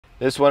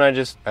This one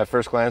at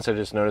first glance, I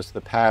just noticed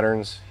the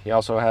patterns. He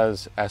also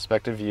has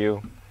aspective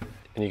view,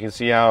 and you can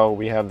see how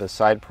we have the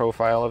side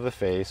profile of the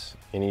face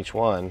in each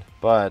one,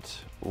 but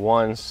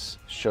one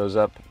shows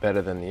up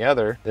better than the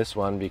other, this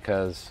one,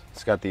 because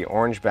it's got the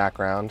orange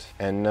background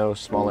and no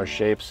smaller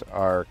shapes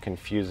are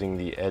confusing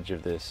the edge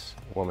of this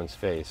woman's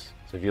face.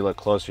 So if you look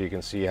closer, you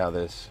can see how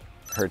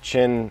her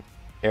chin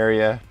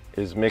area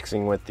is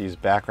mixing with these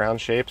background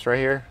shapes right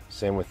here.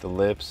 Same with the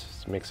lips,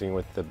 it's mixing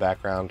with the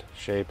background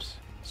shapes.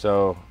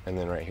 So, and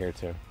then right here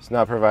too. It's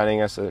not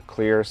providing us a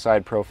clear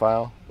side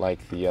profile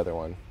like the other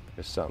one.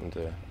 Just something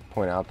to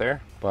point out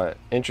there. But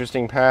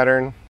interesting pattern.